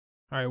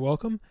All right,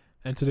 welcome.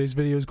 And today's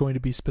video is going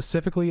to be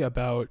specifically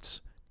about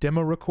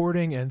demo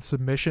recording and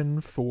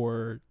submission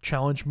for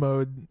challenge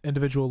mode,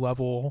 individual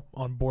level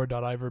on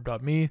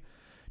board.iverb.me.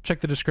 Check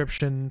the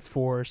description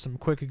for some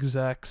quick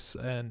execs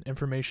and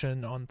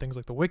information on things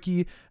like the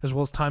wiki, as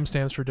well as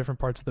timestamps for different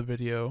parts of the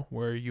video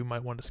where you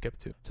might want to skip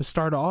to. To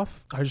start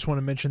off, I just want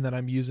to mention that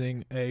I'm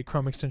using a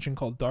Chrome extension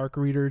called Dark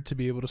Reader to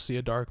be able to see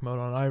a dark mode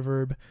on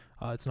iVerb.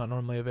 It's not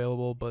normally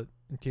available, but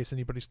in case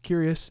anybody's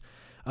curious.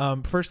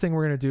 First thing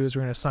we're going to do is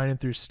we're going to sign in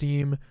through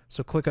Steam.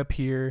 So click up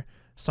here,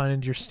 sign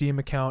into your Steam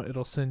account.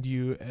 It'll send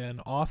you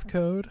an auth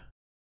code.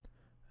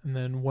 And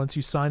then once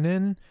you sign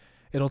in,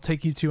 it'll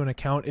take you to an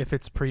account if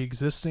it's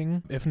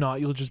pre-existing. If not,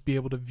 you'll just be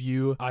able to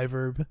view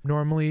iVerb.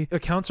 Normally,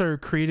 accounts are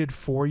created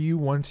for you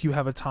once you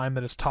have a time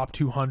that is top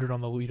 200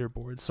 on the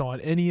leaderboard. So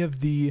on any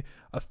of the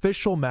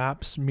official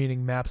maps,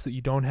 meaning maps that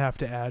you don't have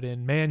to add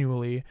in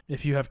manually,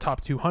 if you have top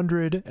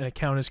 200, an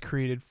account is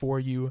created for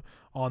you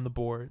on the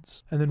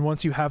boards. And then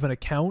once you have an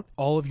account,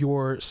 all of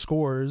your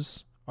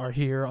scores are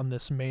here on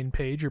this main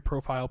page, your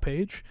profile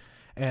page.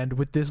 And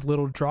with this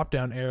little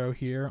drop-down arrow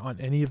here on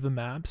any of the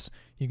maps,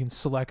 you can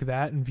select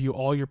that and view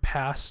all your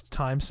past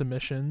time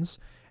submissions,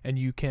 and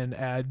you can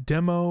add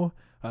demo,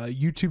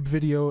 YouTube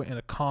video, and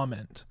a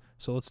comment.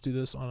 So let's do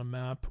this on a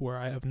map where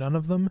I have none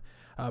of them.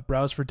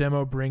 Browse for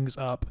demo brings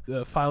up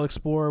the file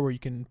explorer where you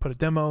can put a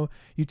demo.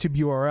 YouTube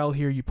URL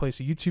here, you place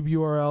a YouTube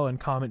URL, and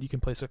comment, you can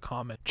place a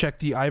comment. Check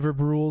the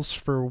iVerb rules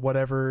for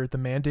whatever the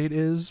mandate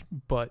is,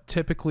 but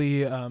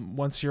typically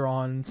once you're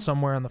on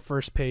somewhere on the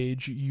first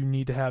page, you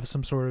need to have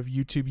some sort of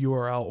YouTube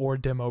URL or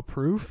demo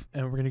proof,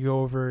 and we're going to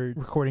go over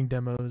recording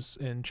demos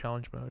in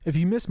challenge mode. If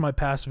you missed my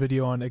past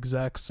video on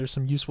execs, there's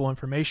some useful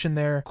information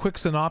there. Quick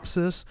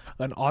synopsis: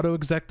 an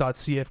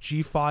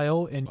autoexec.cfg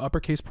file in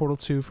uppercase portal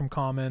 2 from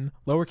common,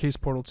 lowercase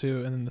portal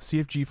 2, and then the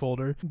CFG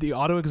folder. The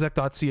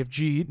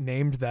autoexec.cfg,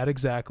 named that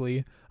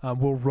exactly,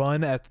 will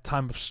run at the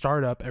time of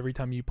startup every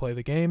time you play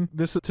the game.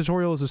 This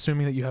tutorial is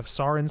assuming that you have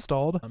SAR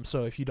installed,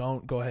 so if you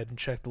don't, go ahead and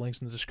check the links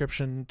in the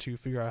description to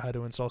figure out how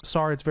to install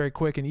SAR. It's very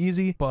quick and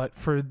easy, but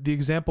for the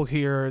example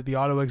here, the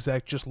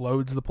autoexec just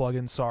loads the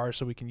plugin SAR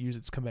so we can use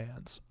its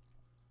commands.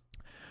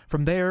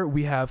 From there,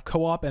 we have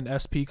co-op and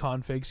SP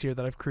configs here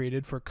that I've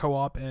created for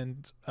co-op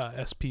and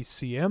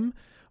SPCM,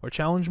 or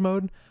challenge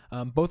mode.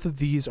 Both of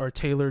these are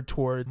tailored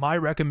toward my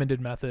recommended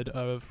method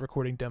of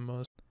recording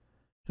demos.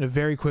 I'm going to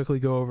very quickly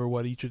go over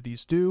what each of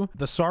these do.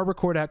 The SAR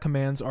record at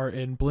commands are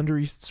in Blender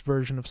East's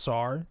version of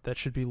SAR. That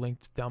should be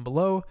linked down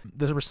below.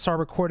 The SAR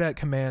record at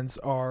commands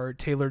are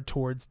tailored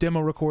towards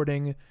demo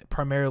recording,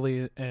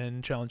 primarily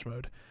in challenge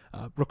mode.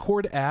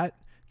 Record at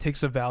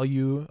takes a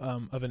value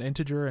of an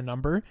integer, a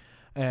number,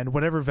 and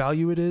whatever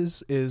value it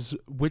is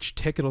which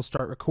tick it'll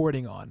start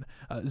recording on.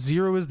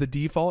 0 is the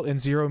default, and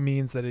 0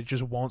 means that it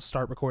just won't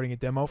start recording a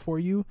demo for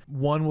you.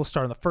 1 will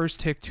start on the first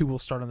tick, 2 will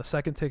start on the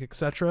second tick,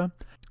 etc.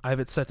 I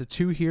have it set to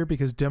 2 here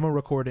because demo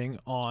recording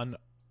on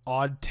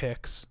odd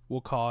ticks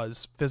will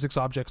cause physics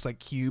objects like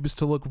cubes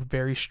to look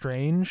very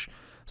strange.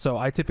 So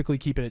I typically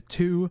keep it at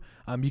 2.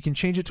 You can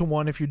change it to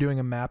 1 if you're doing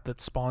a map that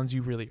spawns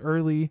you really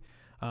early,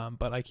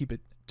 but I keep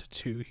it to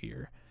 2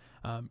 here.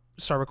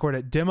 SAR record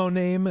at demo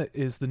name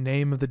is the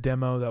name of the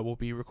demo that will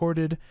be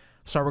recorded.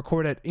 SAR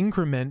record at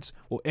increment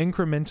will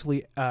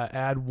incrementally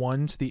add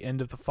 1 to the end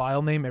of the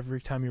file name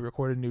every time you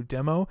record a new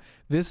demo.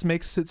 This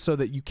makes it so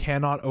that you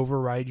cannot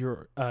override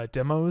your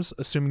demos,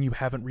 assuming you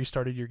haven't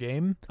restarted your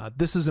game.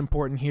 This is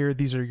important here.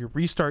 These are your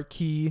restart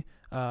key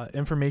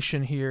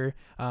information here.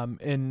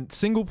 In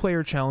single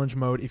player challenge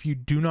mode, if you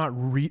do not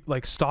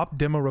stop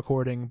demo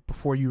recording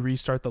before you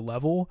restart the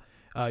level,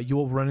 you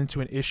will run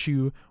into an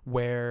issue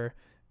where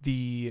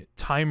the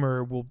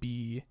timer will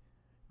be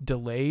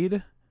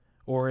delayed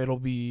or it'll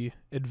be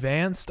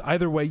advanced.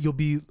 Either way, you'll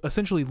be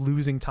essentially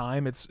losing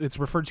time. It's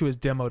referred to as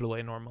demo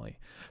delay normally.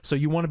 So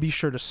you want to be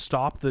sure to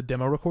stop the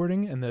demo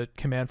recording, and the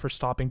command for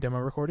stopping demo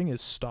recording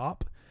is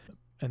stop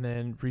and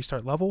then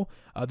restart level.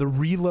 The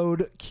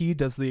reload key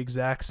does the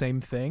exact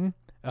same thing.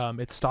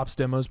 It stops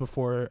demos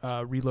before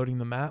reloading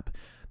the map.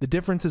 The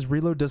difference is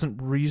reload doesn't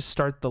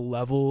restart the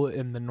level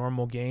in the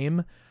normal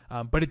game,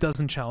 but it does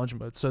in challenge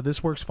mode. So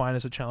this works fine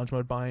as a challenge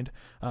mode bind.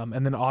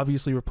 And then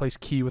obviously replace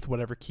key with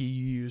whatever key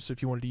you use. So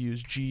if you wanted to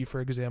use G,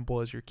 for example,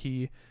 as your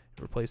key,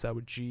 replace that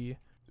with G.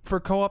 For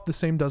co-op, the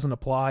same doesn't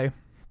apply.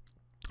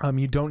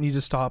 You don't need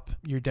to stop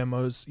your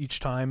demos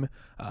each time.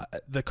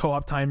 The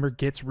co-op timer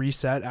gets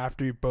reset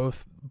after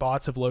both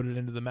bots have loaded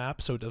into the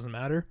map, so it doesn't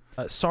matter.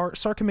 SAR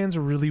commands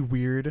are really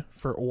weird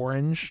for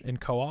orange in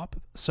co-op.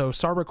 So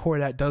SAR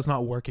record at does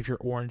not work if you're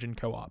orange in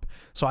co-op.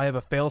 So I have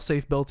a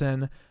failsafe built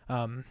in.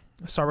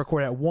 SAR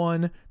record at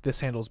 1,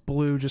 this handles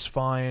blue just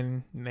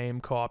fine.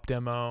 Name co-op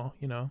demo,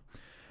 you know.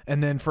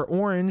 And then for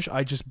orange,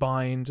 I just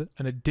bind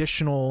an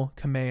additional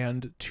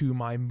command to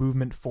my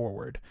movement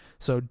forward.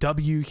 So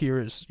W here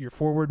is your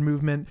forward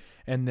movement,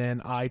 and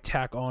then I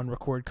tack on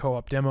record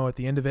co-op demo at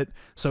the end of it.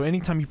 So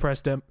anytime you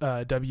press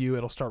W,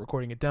 it'll start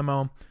recording a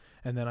demo,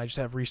 and then I just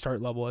have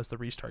restart level as the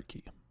restart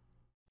key.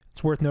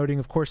 It's worth noting,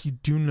 of course, you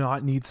do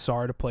not need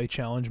SAR to play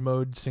challenge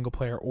mode, single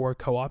player or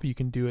co-op. You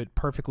can do it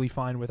perfectly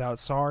fine without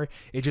SAR.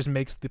 It just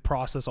makes the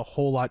process a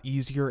whole lot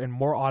easier and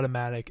more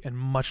automatic and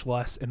much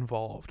less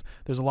involved.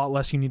 There's a lot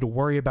less you need to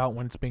worry about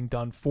when it's being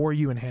done for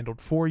you and handled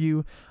for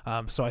you.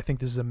 So I think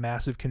this is a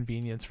massive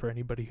convenience for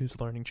anybody who's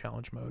learning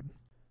challenge mode.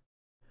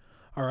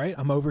 All right,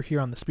 I'm over here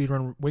on the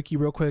Speedrun Wiki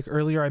real quick.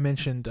 Earlier I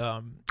mentioned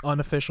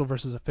unofficial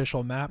versus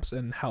official maps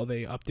and how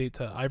they update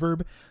to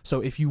iVerb. So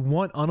if you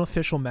want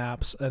unofficial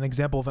maps, an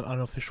example of an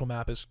unofficial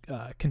map is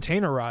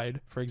Container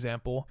Ride, for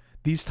example.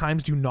 These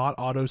times do not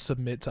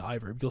auto-submit to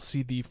iVerb. You'll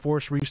see the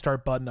force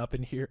restart button up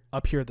here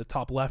at the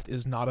top left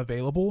is not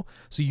available.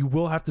 So you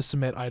will have to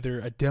submit either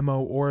a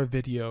demo or a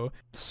video.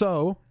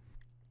 So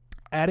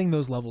adding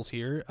those levels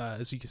here,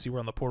 as you can see, we're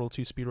on the Portal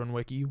 2 Speedrun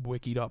Wiki,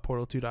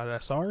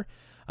 wiki.portal2.sr,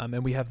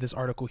 and we have this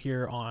article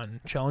here on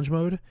challenge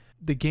mode.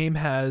 The game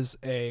has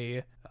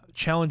a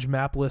challenge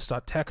map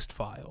list.txt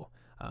file.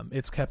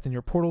 It's kept in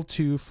your Portal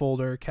 2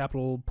 folder,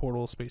 capital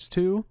Portal space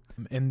 2,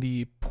 in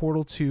the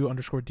Portal 2 _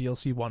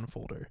 DLC1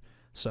 folder.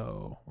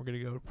 So we're going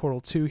to go to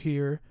Portal 2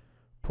 here,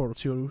 Portal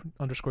 2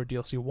 _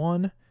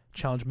 DLC1,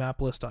 challenge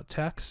map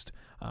list.txt,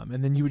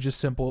 and then you would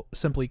just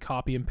simply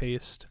copy and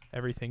paste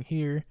everything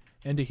here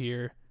into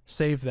here,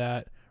 save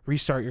that,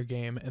 restart your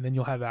game, and then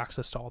you'll have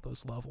access to all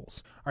those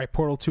levels. All right,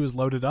 Portal 2 is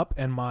loaded up,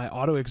 and my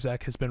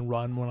autoexec has been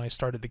run when I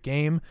started the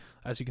game.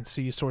 As you can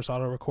see, source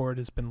auto record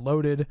has been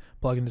loaded,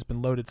 plugin has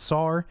been loaded,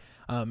 SAR.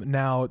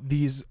 Now,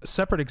 these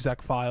separate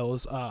exec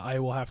files, I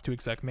will have to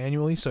exec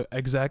manually, so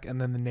exec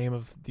and then the name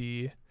of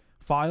the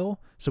file.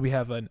 So we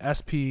have an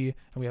SP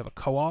and we have a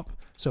co-op.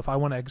 So if I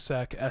want to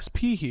exec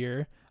SP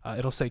here,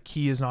 it'll say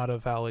key is not a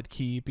valid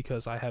key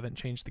because I haven't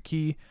changed the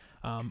key.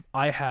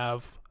 I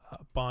have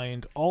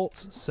bind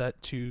alt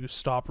set to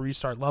stop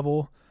restart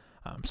level,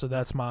 so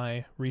that's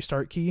my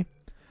restart key.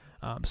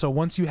 So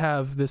once you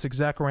have this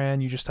exec ran,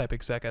 you just type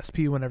exec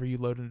sp whenever you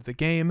load into the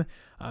game,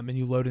 and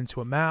you load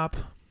into a map.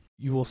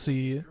 You will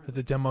see that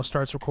the demo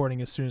starts recording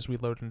as soon as we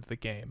load into the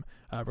game.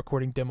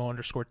 Recording demo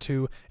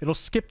 _2. It'll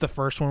skip the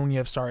first one when you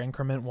have star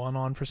increment 1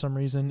 on for some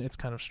reason. It's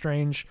kind of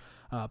strange,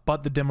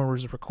 but the demo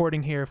is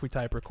recording here. If we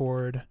type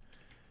record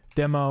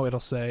demo, it'll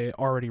say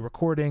already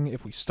recording.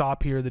 If we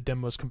stop here, the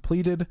demo is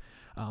completed.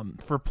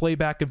 For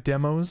playback of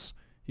demos,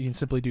 you can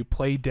simply do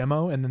play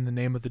demo and then the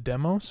name of the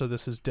demo. So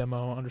this is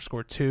demo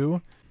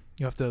 _2.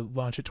 You have to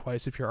launch it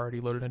twice if you're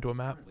already loaded into a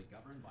map.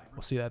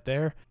 We'll see that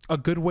there. A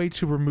good way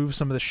to remove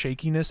some of the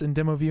shakiness in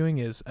demo viewing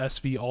is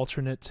SV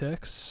alternate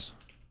ticks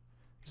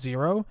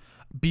 0.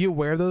 Be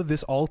aware though,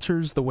 this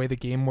alters the way the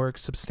game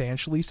works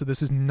substantially, so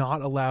this is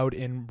not allowed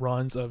in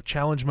runs of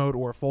challenge mode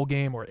or full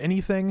game or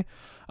anything.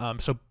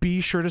 So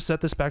be sure to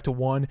set this back to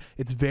 1.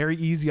 It's very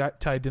easy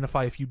to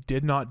identify if you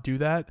did not do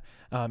that,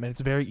 and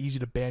it's very easy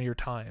to ban your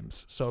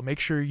times. So make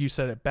sure you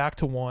set it back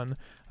to 1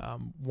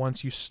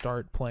 once you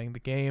start playing the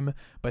game.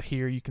 But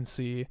here you can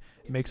see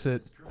it makes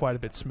it quite a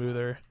bit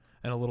smoother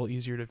and a little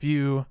easier to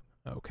view.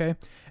 Okay,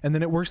 and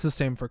then it works the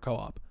same for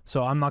co-op.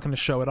 So I'm not going to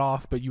show it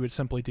off, but you would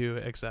simply do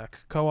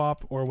exec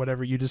co-op or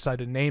whatever you decide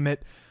to name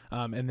it.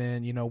 And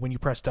then, you know, when you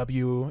press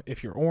W,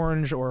 if you're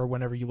orange, or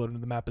whenever you load into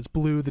the map as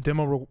blue, the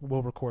demo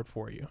will record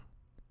for you.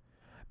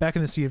 Back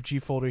in the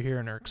CFG folder here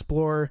in our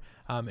Explorer,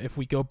 if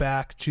we go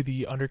back to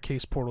the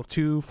undercase Portal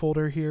 2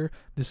 folder here,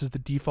 this is the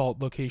default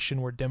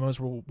location where demos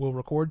will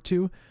record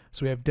to.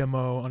 So we have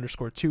demo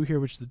 _2 here,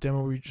 which is the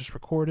demo we just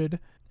recorded.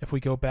 If we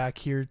go back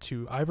here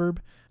to iVerb,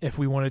 if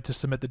we wanted to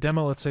submit the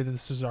demo, let's say that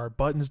this is our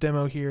buttons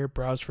demo here,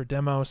 browse for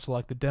demo,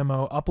 select the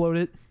demo, upload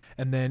it.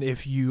 And then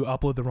if you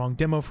upload the wrong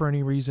demo for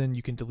any reason,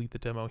 you can delete the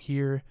demo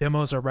here.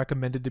 Demos are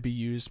recommended to be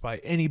used by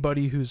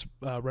anybody who's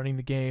running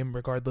the game,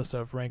 regardless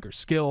of rank or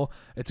skill.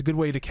 It's a good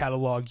way to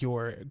catalog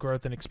your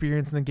growth and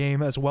experience in the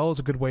game, as well as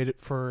a good way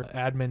for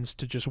admins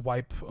to just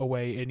wipe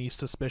away any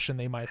suspicion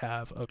they might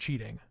have of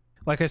cheating.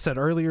 Like I said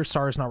earlier,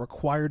 SAR is not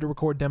required to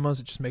record demos.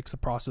 It just makes the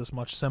process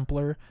much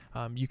simpler.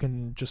 You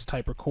can just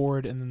type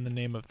record and then the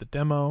name of the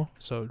demo.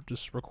 So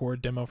just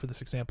record demo for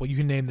this example. You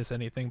can name this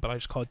anything, but I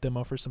just call it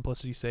demo for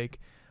simplicity's sake.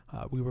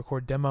 We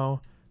record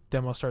demo,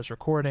 demo starts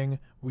recording,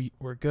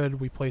 we're good,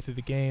 we play through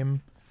the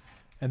game,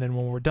 and then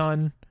when we're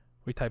done,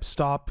 we type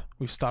stop,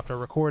 we've stopped our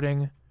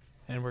recording,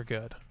 and we're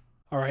good.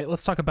 Alright,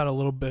 let's talk about a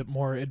little bit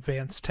more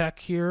advanced tech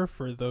here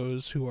for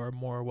those who are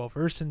more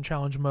well-versed in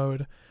challenge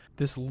mode.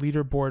 This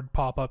leaderboard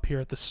pop-up here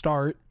at the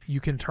start, you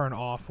can turn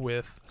off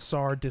with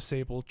SAR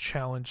disable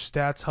challenge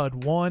stats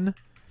HUD 1.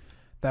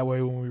 That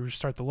way when we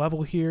restart the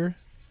level here,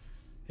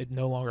 it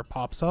no longer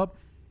pops up.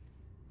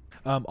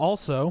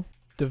 Also,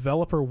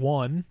 developer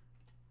 1,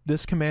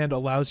 this command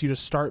allows you to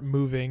start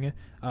moving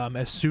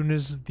as soon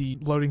as the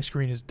loading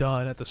screen is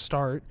done at the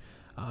start.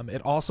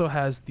 It also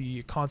has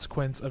the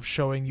consequence of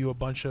showing you a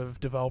bunch of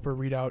developer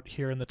readout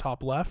here in the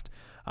top left.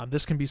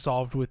 This can be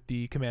solved with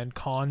the command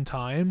con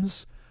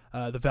times.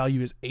 The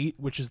value is 8,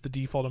 which is the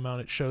default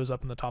amount it shows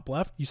up in the top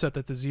left. You set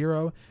that to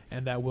 0,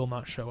 and that will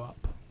not show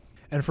up.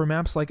 And for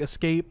maps like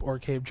Escape or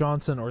Cave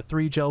Johnson or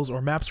 3 Gels,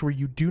 or maps where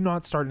you do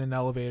not start in an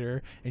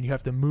elevator and you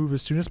have to move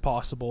as soon as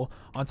possible,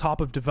 on top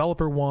of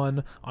Developer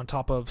 1, on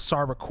top of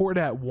SAR Record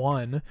at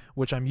 1,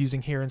 which I'm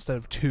using here instead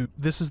of 2.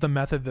 This is the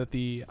method that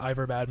the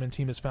iVerb admin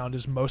team has found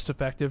is most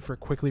effective for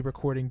quickly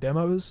recording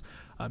demos.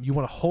 You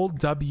want to hold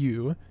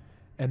W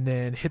and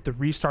then hit the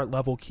restart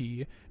level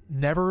key.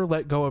 Never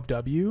let go of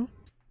W.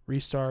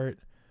 Restart.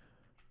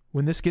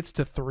 When this gets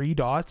to 3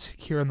 dots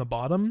here on the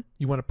bottom,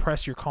 you want to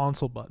press your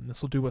console button.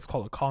 This will do what's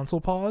called a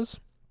console pause.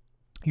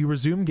 You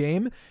resume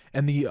game,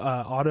 and the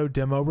auto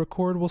demo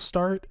record will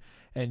start,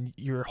 and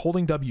you're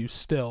holding W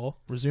still,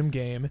 resume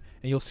game,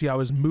 and you'll see I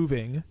was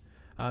moving.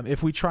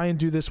 If we try and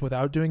do this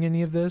without doing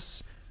any of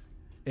this,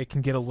 it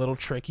can get a little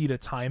tricky to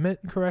time it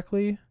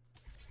correctly.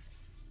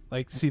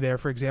 Like, see there,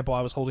 for example,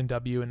 I was holding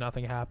W and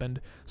nothing happened.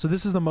 So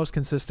this is the most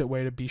consistent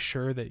way to be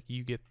sure that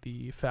you get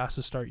the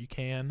fastest start you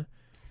can.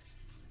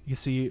 You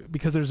see,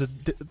 because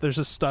there's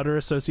a stutter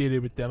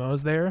associated with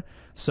demos there,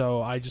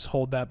 so I just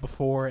hold that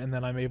before, and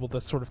then I'm able to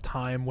sort of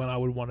time when I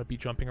would want to be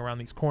jumping around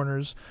these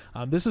corners.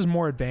 This is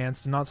more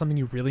advanced and not something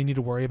you really need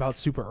to worry about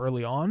super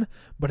early on,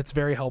 but it's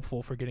very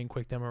helpful for getting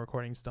quick demo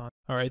recordings done.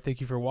 All right, thank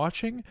you for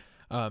watching.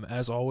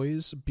 As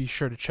always, be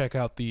sure to check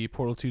out the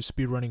Portal 2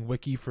 Speedrunning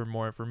Wiki for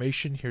more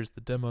information. Here's the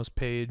demos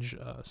page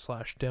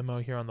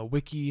 /demo here on the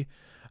wiki.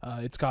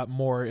 It's got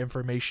more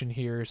information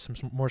here, some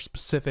more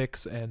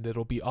specifics, and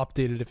it'll be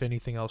updated if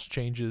anything else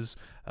changes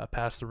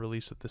past the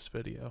release of this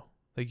video.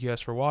 Thank you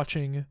guys for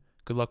watching.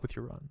 Good luck with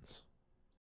your runs.